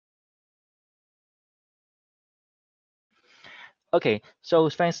Okay, so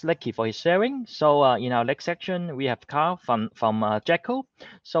thanks Lecky for his sharing. So in our next section, we have Carl from JETCO.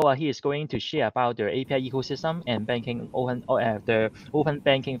 So he is going to share about the API ecosystem and banking the open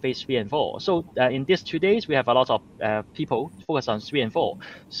banking phase 3 and 4. So in these 2 days, we have a lot of people focus on 3 and 4.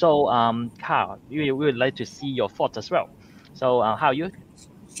 So Carl, we would like to see your thoughts as well. So how are you?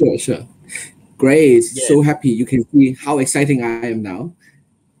 Sure, sure. Great. Yeah. So happy you can see how exciting I am now.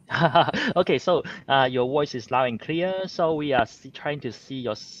 Okay, so your voice is loud and clear. So we are trying to see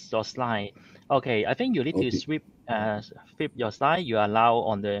your slide. Okay, I think you need to Okay. flip your slide. You are now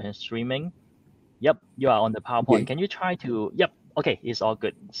on the streaming. Yep, you are on the PowerPoint. Okay. Can you try to? Yep. Okay, it's all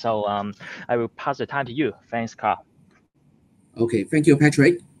good. So I will pass the time to you. Thanks, Carl. Okay. Thank you,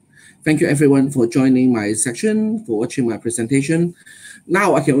 Patrick. Thank you, everyone, for joining my section, for watching my presentation.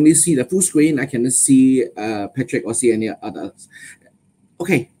 Now I can only see the full screen. I cannot see Patrick or see any others.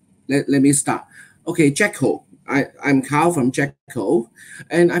 Okay, let me start. Okay, JETCO. I'm Carl from JETCO,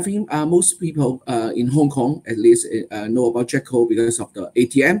 and I think most people in Hong Kong at least know about JETCO because of the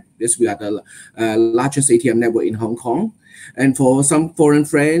ATM, because we are the largest ATM network in Hong Kong. And for some foreign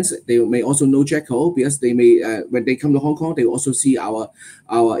friends, they may also know JETCO because they may when they come to Hong Kong, they also see our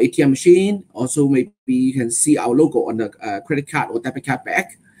ATM machine. Also, maybe you can see our logo on the credit card or debit card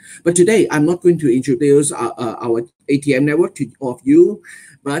back. But today, I'm not going to introduce our ATM network to all of you,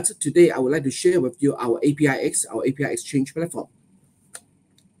 but today I would like to share with you our APIX, our API Exchange platform.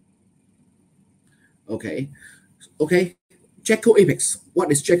 Okay. JETCO Apex.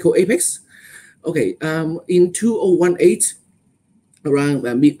 What is JETCO Apex? Okay, in 2018,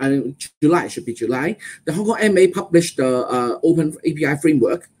 around July, should be July, the Hong Kong MA published the Open API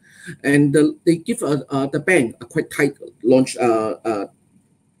framework, and they give the bank a quite tight launch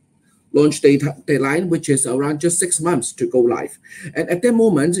deadline, which is around just 6 months to go live. And at that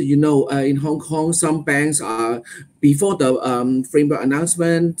moment, in Hong Kong, some banks are before the framework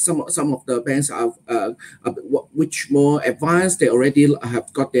announcement. Some of the banks are which more advanced. They already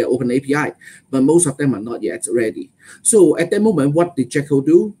have got their open API, but most of them are not yet ready. So at that moment, what did JETCO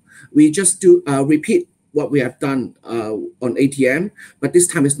do? We just do repeat what we have done on ATM, but this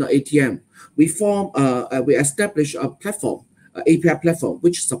time it's not ATM. We establish a platform, API platform,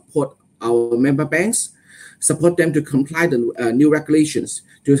 which support our member banks, support them to comply the new regulations,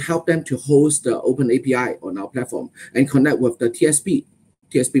 to help them to host the open API on our platform and connect with the TSP.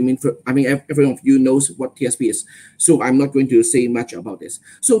 TSP means, everyone of you knows what TSP is, so I'm not going to say much about this.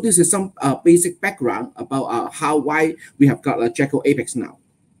 So this is some basic background about why we have got a JETCO Apex now.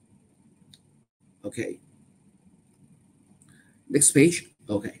 Okay. Next page.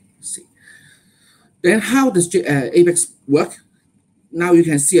 Okay, let's see. Then how does Apex work? Now you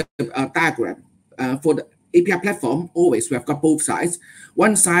can see a diagram. For the API platform, always we have got both sides.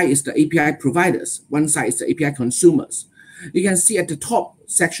 One side is the API providers, one side is the API consumers. You can see at the top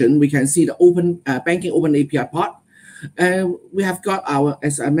section, we can see the open banking open API part. We have got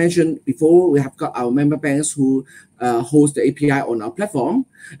as I mentioned before, we have got our member banks who host the API on our platform.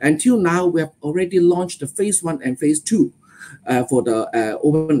 Until now, we have already launched the phase 1 and phase 2 for the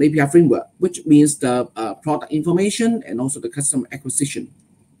open API framework, which means the product information and also the customer acquisition.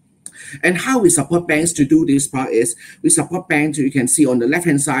 And how we support banks to do this part is we support banks. You can see on the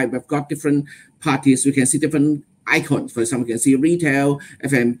left-hand side, we've got different parties. You can see different icons. For example, you can see retail,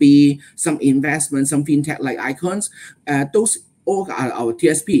 F&B, some investment, some fintech-like icons. Those all are our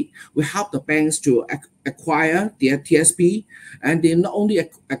TSP. We help the banks to acquire their TSP, and they not only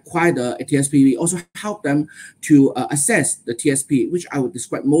acquire the TSP, we also help them to assess the TSP, which I will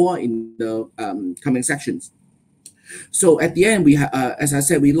describe more in the coming sections. So at the end, as I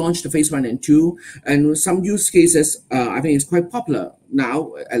said, we launched the phase 1 and 2, and some use cases I think is quite popular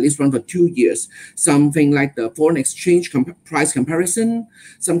now, at least run for 2 years. Something like the foreign exchange price comparison,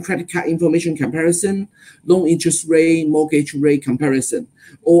 some credit card information comparison, loan interest rate, mortgage rate comparison,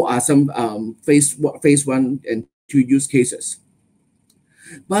 or are some phase 1 and 2 use cases.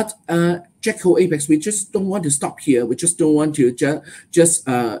 But JETCO Apex, we just don't want to stop here. We just don't want to just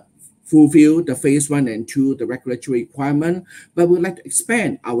fulfill the phase 1 and 2, the regulatory requirement, but we'd like to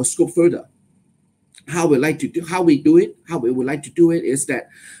expand our scope further. How we would like to do it is that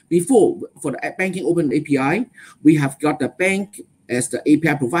before, for the banking open API, we have got the bank as the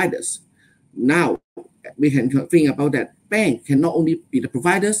API providers. Now we can think about that bank can not only be the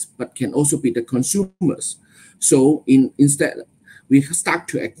providers, but can also be the consumers. So instead, we start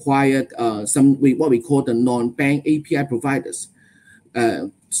to acquire what we call the non-bank API providers.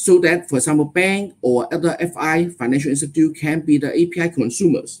 So that, for example, bank or other FI, financial institute, can be the API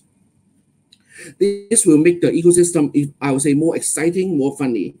consumers. This will make the ecosystem, I would say, more exciting, more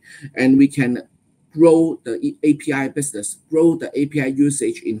funny, and we can grow the API business, grow the API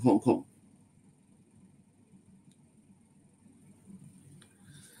usage in Hong Kong.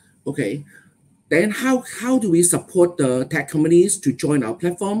 Okay, then how do we support the tech companies to join our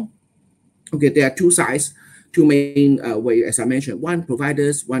platform? Okay, there are two sides, two main ways, as I mentioned, one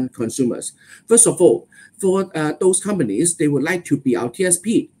providers, one consumers. First of all, for those companies, they would like to be our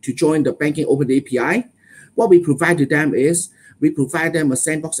TSP to join the banking open API. What we provide to them is we provide them a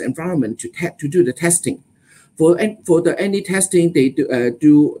sandbox environment to do the testing. For any testing they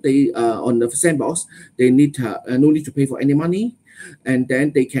do on the sandbox, they need no need to pay for any money, and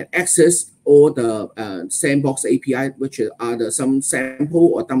then they can access all the sandbox API, which are some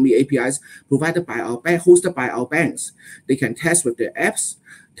sample or dummy APIs provided by our bank, hosted by our banks. They can test with their apps,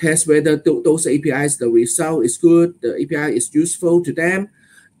 test whether those APIs, the result is good, the API is useful to them.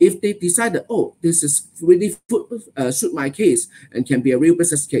 If they decide that, oh, this is really suit my case and can be a real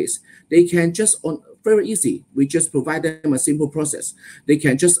business case, they can just very easy. We just provide them a simple process. They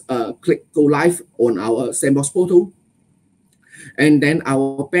can just click go live on our sandbox portal, and then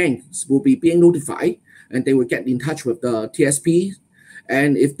our banks will be being notified, and they will get in touch with the TSP.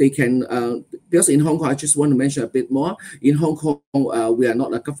 And if they can, because in Hong Kong, I just want to mention a bit more. In Hong Kong, we are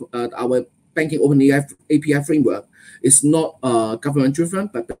not our banking open API framework is not government driven,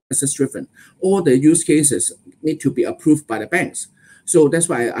 but business driven. All the use cases need to be approved by the banks. So that's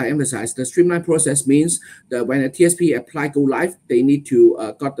why I emphasize the streamlined process means that when a TSP apply go live, they need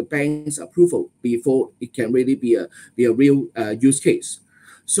to got the bank's approval before it can really be a real use case.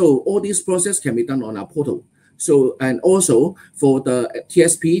 So all these process can be done on our portal. So, and also for the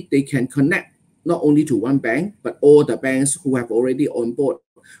TSP, they can connect not only to one bank, but all the banks who have already on board,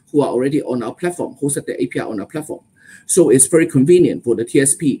 who are already on our platform, hosted the API on our platform. So it's very convenient for the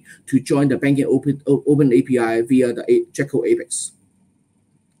TSP to join the banking open API via the JETCO Apex.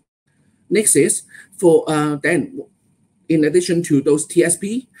 Next is for then, in addition to those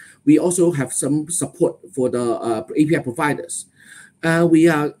TSP, we also have some support for the API providers.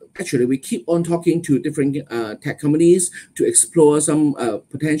 We keep on talking to different tech companies to explore some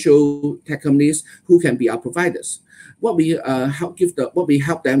potential tech companies who can be our providers. What we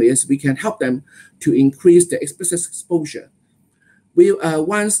help them is we can help them to increase their business exposure.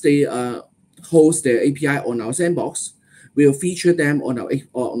 Once they host their API on our sandbox, we'll feature them on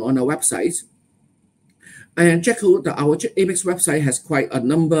our website. And JETCO, our Apex website has quite a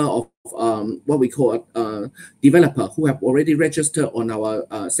number of what we call developer who have already registered on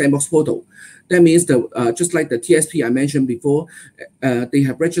our sandbox portal. That means that just like the TSP I mentioned before, they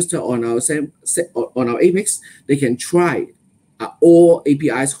have registered on our Apex. They can try all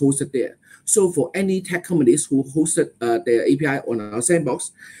APIs hosted there. So for any tech companies who hosted their API on our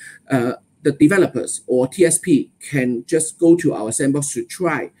sandbox, the developers or TSP can just go to our sandbox to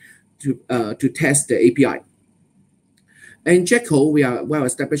try to test the API. And JETCO, we are a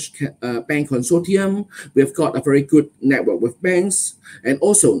well-established bank consortium. We've got a very good network with banks, and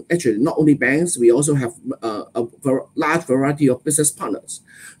also actually not only banks, we also have a large variety of business partners.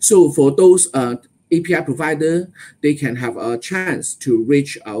 So for those API provider, they can have a chance to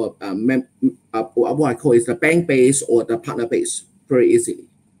reach our what I call is the bank base or the partner base very easily.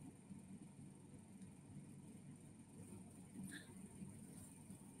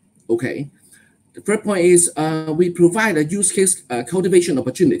 Okay, the third point is we provide a use case cultivation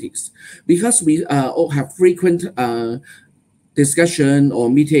opportunities because we all have frequent discussion or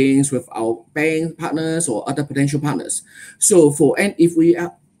meetings with our bank partners or other potential partners. So if we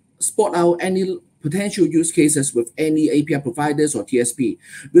spot out any potential use cases with any API providers or TSP,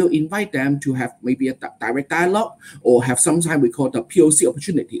 we'll invite them to have maybe a direct dialogue or have sometime we call the POC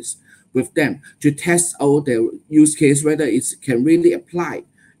opportunities with them to test out their use case, whether it can really apply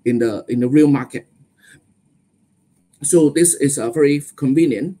in the real market. So this is very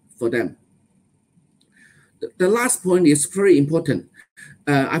convenient for them. The last point is very important.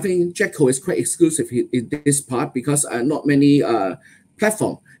 I think JETCO is quite exclusive in this part because not many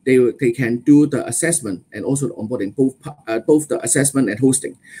platform they can do the assessment and also the onboarding, both the assessment and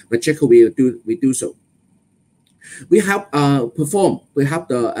hosting. But JETCO we do so. We help we help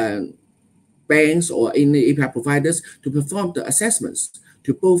the banks or any API providers to perform the assessments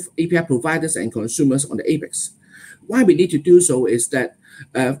to both API providers and consumers on the Apex. Why we need to do so is that,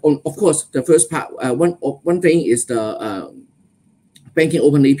 of course, the first part, one thing is the banking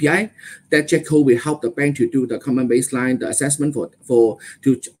open API that JETCO will help the bank to do the common baseline, the assessment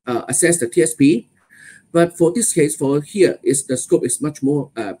to assess the TSP. But for this case, for here, the scope is much more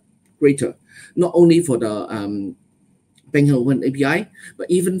greater, not only for the banking open API,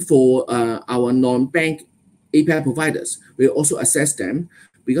 but even for our non-bank API providers. We'll also assess them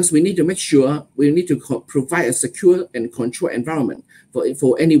because we need to make sure we need to provide a secure and controlled environment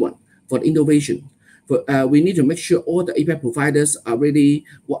for anyone, for innovation. We need to make sure all the API providers are really,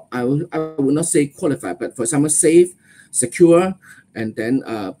 what I will not say qualified, but for example, safe, secure, and then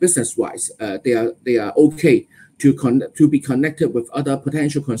business-wise, they are okay to be connected with other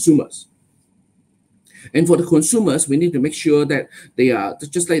potential consumers. And for the consumers, we need to make sure that they are,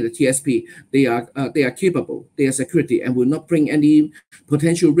 just like the TSP, they are capable, they are security, and will not bring any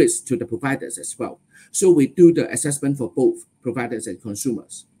potential risk to the providers as well. So we do the assessment for both providers and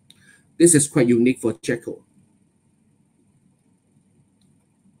consumers. This is quite unique for JETCO.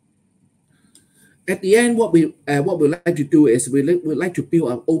 At the end, what we like to do is we like to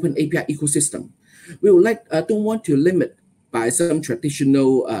build an open API ecosystem. We would don't want to limit by some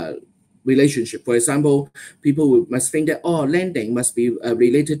traditional relationship. For example, people must think that lending must be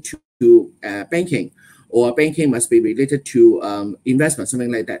related to banking, or banking must be related to investment,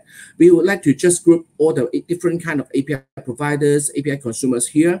 something like that. We would like to just group all the different kind of API providers, API consumers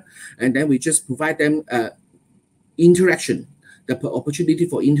here, and then we just provide them interaction, the opportunity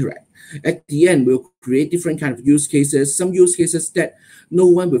for interact. At the end, we'll create different kind of use cases, some use cases that no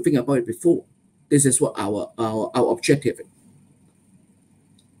one will think about it before. This is what our objective is.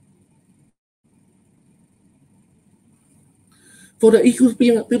 For the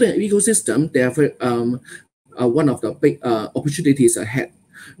building an ecosystem, therefore, one of the big opportunities ahead.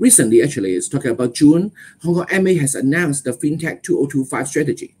 Recently, actually, it's talking about June, Hong Kong MA has announced the FinTech 2025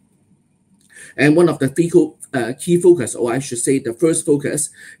 strategy. And one of the key focus, or I should say the first focus,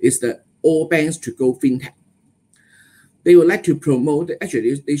 is that all banks to go FinTech. They would like to promote,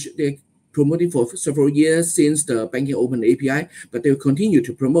 actually, they're promoting for several years since the Banking Open API, but they will continue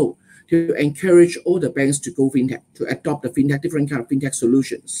to promote to encourage all the banks to go FinTech, to adopt the FinTech, different kind of FinTech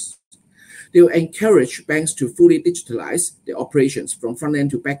solutions. They will encourage banks to fully digitalize their operations from front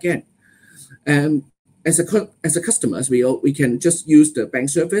end to back end. As a customers, we can just use the bank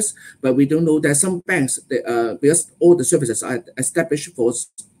service, but we don't know that some banks, because all the services are established for a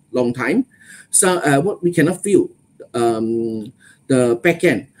long time, so what we cannot feel the back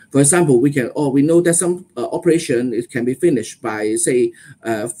end. For example, we know that some operation it can be finished by say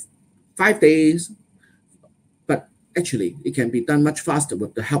 5 days, but actually it can be done much faster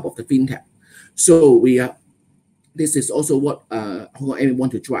with the help of the FinTech. So this is also what Hong Kong MA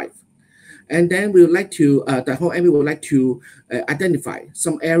want to drive. And then we would like to, the Hong Kong MA would like to identify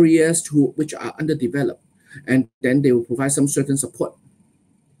some areas which are underdeveloped, and then they will provide some certain support.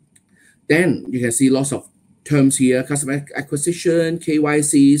 Then you can see lots of terms here: customer acquisition,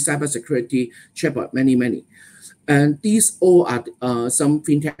 KYC, cybersecurity, chatbot, many. And these all are some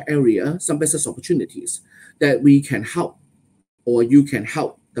FinTech area, some business opportunities that we can help, or you can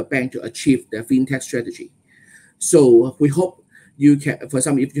help the bank to achieve their FinTech strategy. So we hope you can, for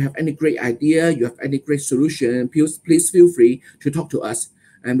example, if you have any great idea, you have any great solution, please feel free to talk to us,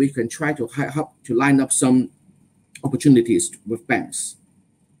 and we can try to help to line up some opportunities with banks.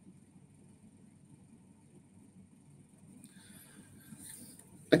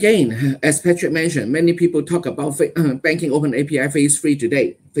 Again, as Patrick mentioned, many people talk about Banking Open API Phase 3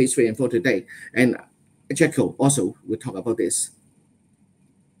 today, Phase 3 and 4 today, and JETCO also will talk about this.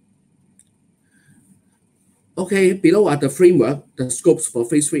 Okay, below are the framework, the scopes for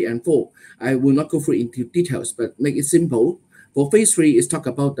Phase 3 and 4. I will not go through into details, but make it simple. For Phase 3 is talk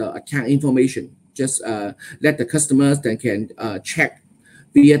about the account information. Just let the customers then can check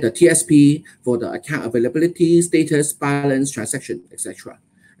via the TSP for the account availability, status, balance, transaction, etc.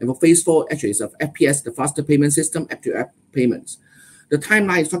 And for Phase 4, actually, is of FPS, the faster payment system, app-to-app payments. The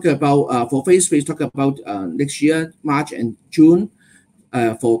timeline is talking about, for Phase 3, is talking about next year, March and June,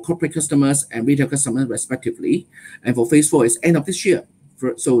 for corporate customers and retail customers, respectively. And for Phase 4, is end of this year.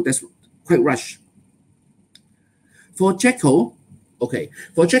 So that's quite rushed. For JETCO, okay,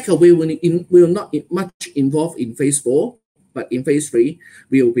 for JETCO, we will not much involved in Phase 4, but in Phase 3,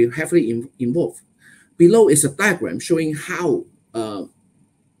 we will be heavily involved. Below is a diagram showing how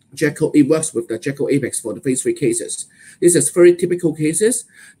JETCO, it works with the JETCO Apex for the Phase 3 cases. This is very typical cases.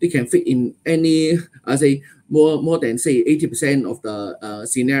 They can fit in any, say, more than say 80% of the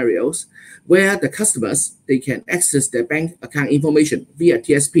scenarios where the customers, they can access their bank account information via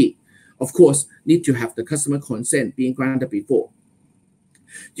TSP. Of course, need to have the customer consent being granted before.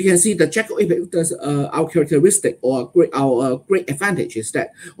 You can see the JETCO Apex, our characteristic or our great advantage is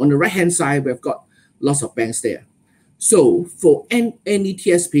that on the right-hand side, we've got lots of banks there. So for any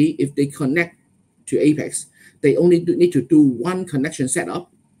TSP, if they connect to Apex, they only need to do one connection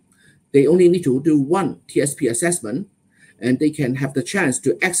setup. They only need to do one TSP assessment, and they can have the chance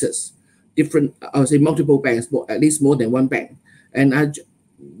to access different, I would say multiple banks, at least more than one bank. And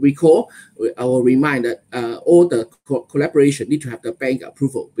recall or remind that all the collaboration need to have the bank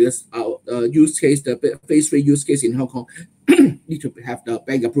approval, because our use case, the phase 3 use case in Hong Kong, need to have the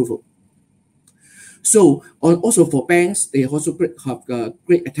bank approval. So also for banks, they also have a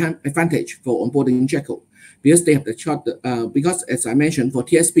great advantage for onboarding JETCO, because they have the chart. Because as I mentioned, for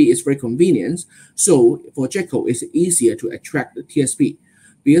TSP it's very convenient. So for JETCO, it's easier to attract the TSP,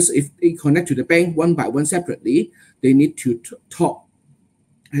 because if they connect to the bank one by one separately, they need to talk.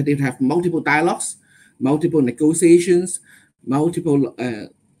 They have multiple dialogues, multiple negotiations, multiple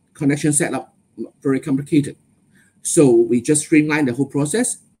connection setup, very complicated. So we just streamline the whole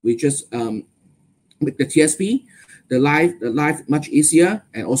process. We just make the TSP, the life much easier,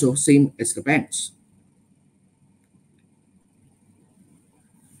 and also same as the banks.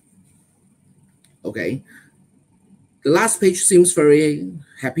 Okay, the last page seems very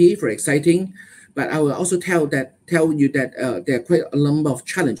happy, very exciting, but I will also tell you that there are quite a number of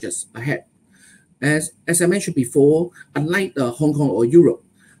challenges ahead. As I mentioned before, unlike Hong Kong or Europe,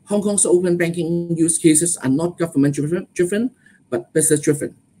 Hong Kong's open banking use cases are not government driven, but business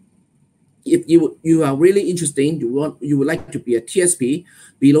driven. If you are really interested, you would like to be a TSP,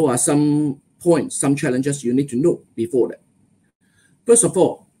 below are some points, some challenges you need to know before that. First of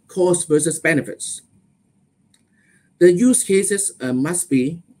all, cost versus benefits. The use cases must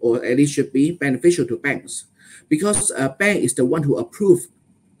be, or at least should be, beneficial to banks, because a bank is the one who approve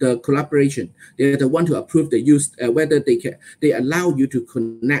the collaboration. They're the one to approve the use, whether they allow you to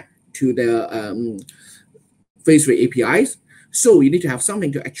connect to the phase 3 APIs. So you need to have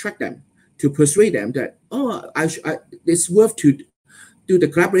something to attract them, to persuade them that, oh, it's worth to do the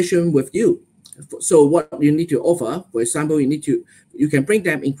collaboration with you. So what you need to offer, for example, you can bring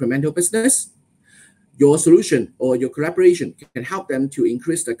them incremental business. Your solution or your collaboration can help them to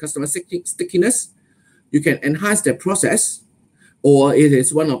increase the customer stickiness. You can enhance their process, or it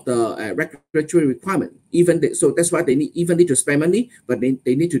is one of the regulatory requirements. So that's why they need to spend money, but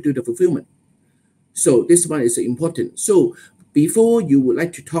they need to do the fulfillment. So this one is important. So before you would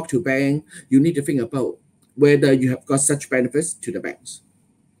like to talk to a bank, you need to think about whether you have got such benefits to the banks.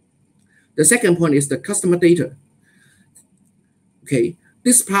 The second point is the customer data. Okay,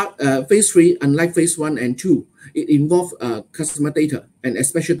 this part, phase 3, unlike phase 1 and 2, it involves customer data, and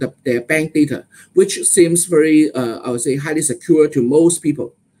especially their bank data, which seems very, I would say, highly secure to most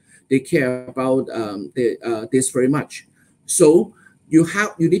people. They care about this very much. So you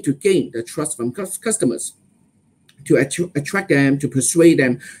need to gain the trust from customers, to attract them, to persuade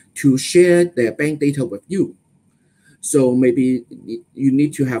them to share their bank data with you. So maybe you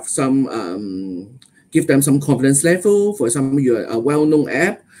need to have some, give them some confidence level. For example, you're a well-known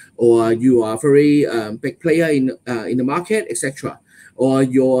app, or you are a very big player in the market, etc. Or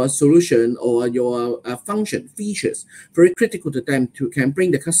your solution or your function, features, very critical to them, can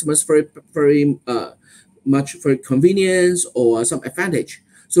bring the customers very much for convenience or some advantage.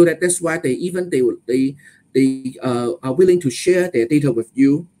 So that's why they are willing to share their data with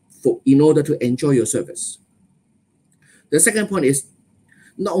you in order to enjoy your service. The second point is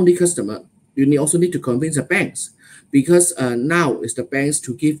not only customer, you also need to convince the banks, because now it's the banks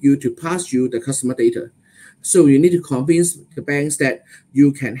to pass you the customer data. So you need to convince the banks that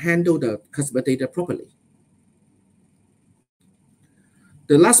you can handle the customer data properly.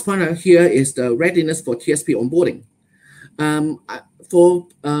 The last point here is the readiness for TSP onboarding. For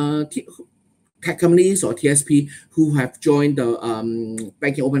tech companies or TSP who have joined the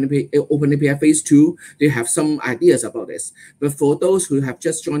banking open API phase 2, they have some ideas about this. But for those who have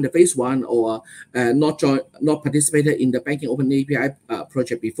just joined the phase 1 or not participated in the banking open API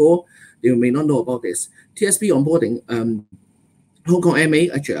project before, they may not know about this. TSP onboarding, Hong Kong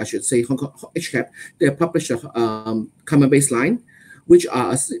MA, actually I should say Hong Kong HCAP, they have published a common baseline, which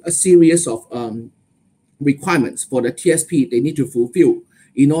are a series of requirements for the TSP they need to fulfill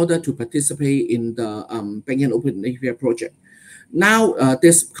in order to participate in the Banking Open API project. Now,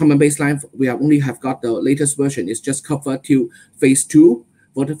 this common baseline, we only have got the latest version. It's just covered till phase 2.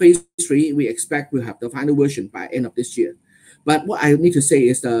 For the phase 3, we expect we'll have the final version by end of this year. But what I need to say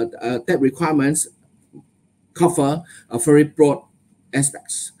is that requirements cover a very broad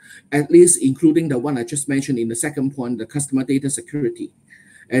aspects, at least including the one I just mentioned in the second point, the customer data security.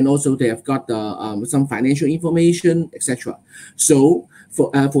 And also they have got some financial information, etc. So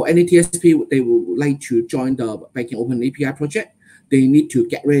for any TSP, they would like to join the Banking Open API project, they need to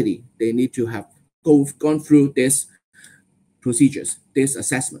get ready. They need to have gone through this procedures, this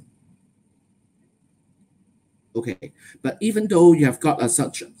assessment. Okay, but even though you have got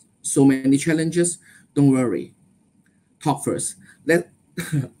so many challenges, don't worry. Talk first.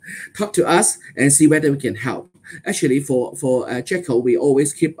 Talk to us and see whether we can help. Actually, for JETCO, we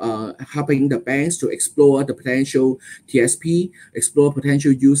always keep helping the banks to explore the potential TSP, explore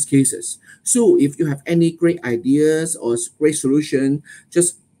potential use cases. So if you have any great ideas or great solution,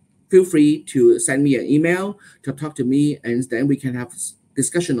 just feel free to send me an email to talk to me, and then we can have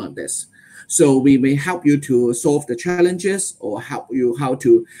discussion on this. So we may help you to solve the challenges or help you how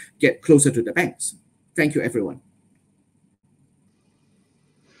to get closer to the banks. Thank you, everyone.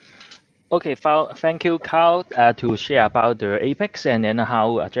 Okay, thank you, Carl, to share about the Apex and then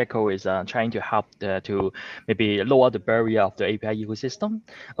how JETCO is trying to help to maybe lower the barrier of the API ecosystem.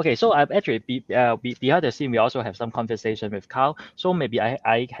 Okay, so I've actually behind the scene, we also have some conversation with Carl. So maybe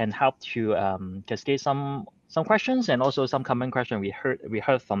I can help to cascade some questions and also some common question we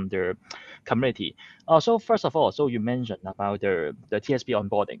heard from the community. So first of all, so you mentioned about the TSP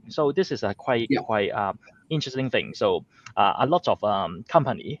onboarding. So this is a quite interesting thing. So a lot of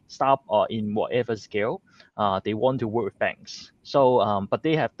company start in whatever scale they want to work with banks. So but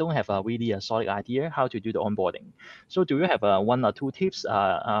they don't have a really a solid idea how to do the onboarding. So do you have one or two tips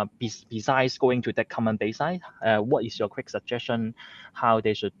besides going to that common baseline? What is your quick suggestion how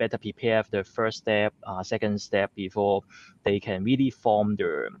they should better prepare the first step, second step before they can really form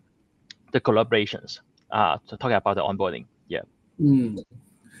the collaborations to talk about the onboarding? Yeah.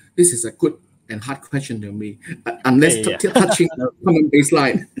 This is a good and hard question to me, unless Yeah. touching the common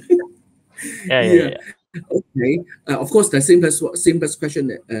baseline. Yeah. Okay. Of course, the simplest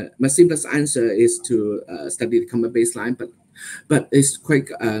question, my simplest answer is to study the common baseline, but it's quite,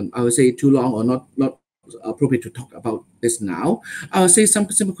 I would say, too long or not appropriate to talk about this now. I would say some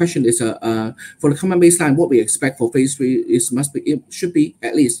simple question is for the common baseline, what we expect for phase 3 is it should be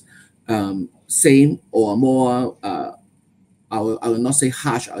at least same or more. I will not say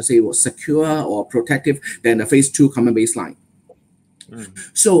harsh. I will say secure or protective than the phase 2 common baseline.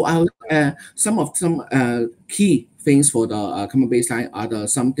 So some key things for the common baseline are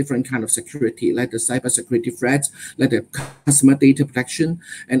some different kind of security, like the cyber security threats, like the customer data protection,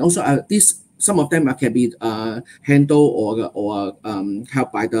 and also some of them can be handled or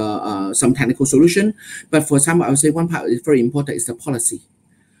helped by the some technical solution. But for example, I would say one part is very important is the policy.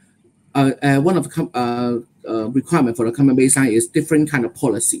 One of the requirement for the common baseline is different kind of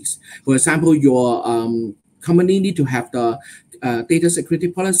policies. For example, your company need to have the data security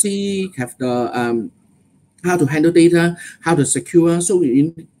policy, have the how to handle data, how to secure. So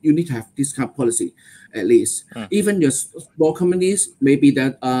you need to have this kind of policy at least. Even your small companies, maybe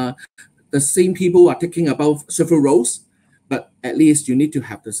that the same people are taking about several roles, but at least you need to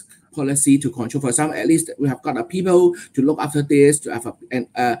have this policy to control. For example, at least we have got a people to look after this, to have and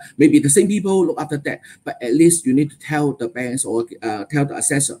maybe the same people look after that. But at least you need to tell the banks or tell the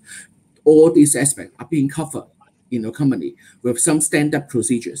assessor all these aspects are being covered in your company with some standard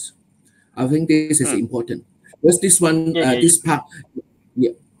procedures. I think this is important. Because this one, this part,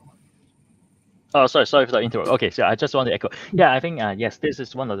 Oh, sorry for the interrupt. Okay, so I just want to echo. Yeah, I think yes, this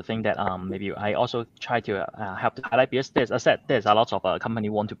is one of the things that maybe I also try to help to highlight because there's a lot of company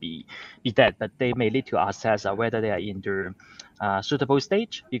want to be that, but they may need to assess whether they are in the suitable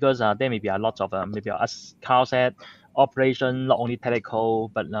stage because there may be a lot of maybe as Carl said, operation not only technical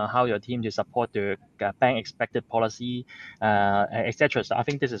but how your team to support the bank expected policy, etc. So I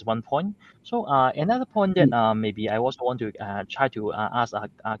think this is one point. So another point that maybe I also want to try to ask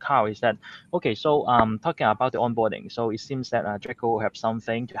Carl is that okay, so talking about the onboarding, so it seems that JETCO have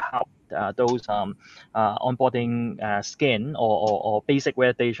something to help those onboarding scan or basic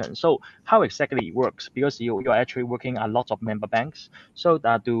validation. So how exactly it works? Because you're actually working a lot of member banks. So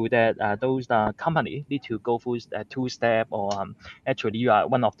do that those company need to go through that 2-step or actually you are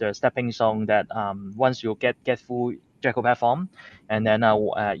one of the stepping stone that once you get through JETCO platform, and then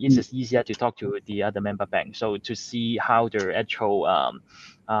it's just easier to talk to the other member bank. So to see how their actual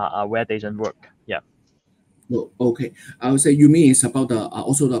validation work. Yeah. Oh, okay. I would say you mean it's about the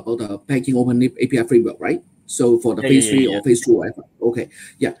also about the banking open API framework, right? So for the phase 3 or phase 2, whatever. Okay,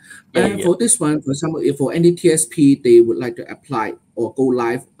 yeah. For this one, for example, if for any TSP they would like to apply or go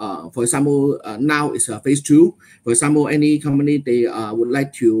live, for example, now it's phase 2. For example, any company they would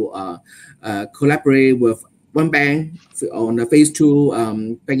like to collaborate with one bank on the phase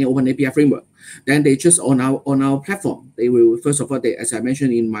 2 banking open API framework. Then they just on our platform. They will first of all, as I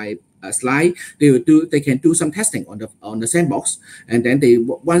mentioned in my slide, they can do some testing on the sandbox, and then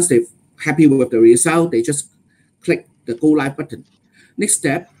once they're happy with the result, they just click the go live button. Next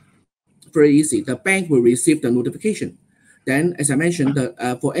step, very easy. The bank will receive the notification. Then, as I mentioned,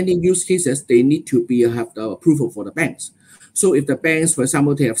 for any use cases, they need to have the approval for the banks. So if the banks, for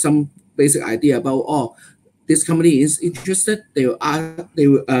example, they have some basic idea about this company is interested, they will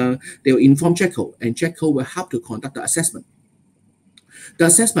inform JETCO, and JETCO will help to conduct the assessment. The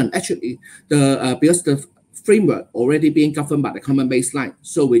assessment actually, because the framework already being governed by the common baseline,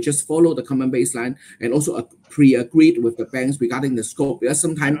 so we just follow the common baseline and also pre-agreed with the banks regarding the scope, because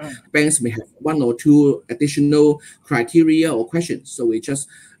sometimes banks may have one or two additional criteria or questions. So we just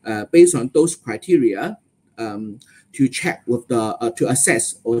based on those criteria to check with the to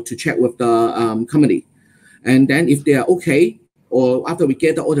assess or to check with the company, and then if they are okay, or after we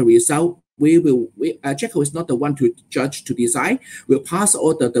get all the result, JETCO is not the one to judge, to decide. We'll pass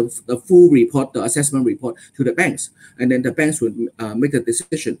all the full report, the assessment report, to the banks, and then the banks will make a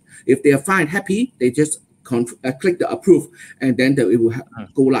decision. If they are fine, happy, they just click the approve, and then it will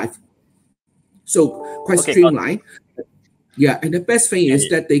go live. So quite streamlined. Yeah, and the best thing is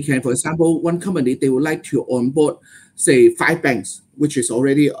that they can, for example, one company, they would like to onboard, say, 5 banks, which are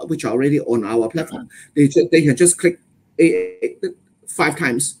already on our platform. They can just click 5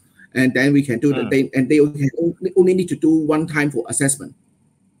 times, and then we can do and they only need to do 1 time for assessment.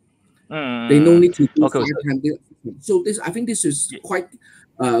 They no need to do 5 times. So I think this is quite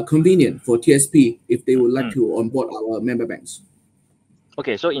convenient for TSP if they would like to onboard our member banks.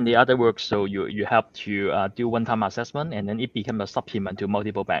 Okay, so in the other work, so you have to do one-time assessment, and then it becomes a supplement to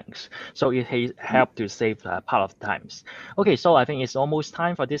multiple banks. So it helps to save part of times. Okay, so I think it's almost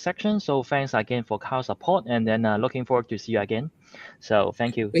time for this section. So thanks again for Carl's support, and then looking forward to see you again. So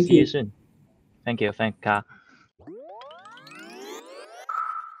thank you. See you soon. Thank you. Thank Carl.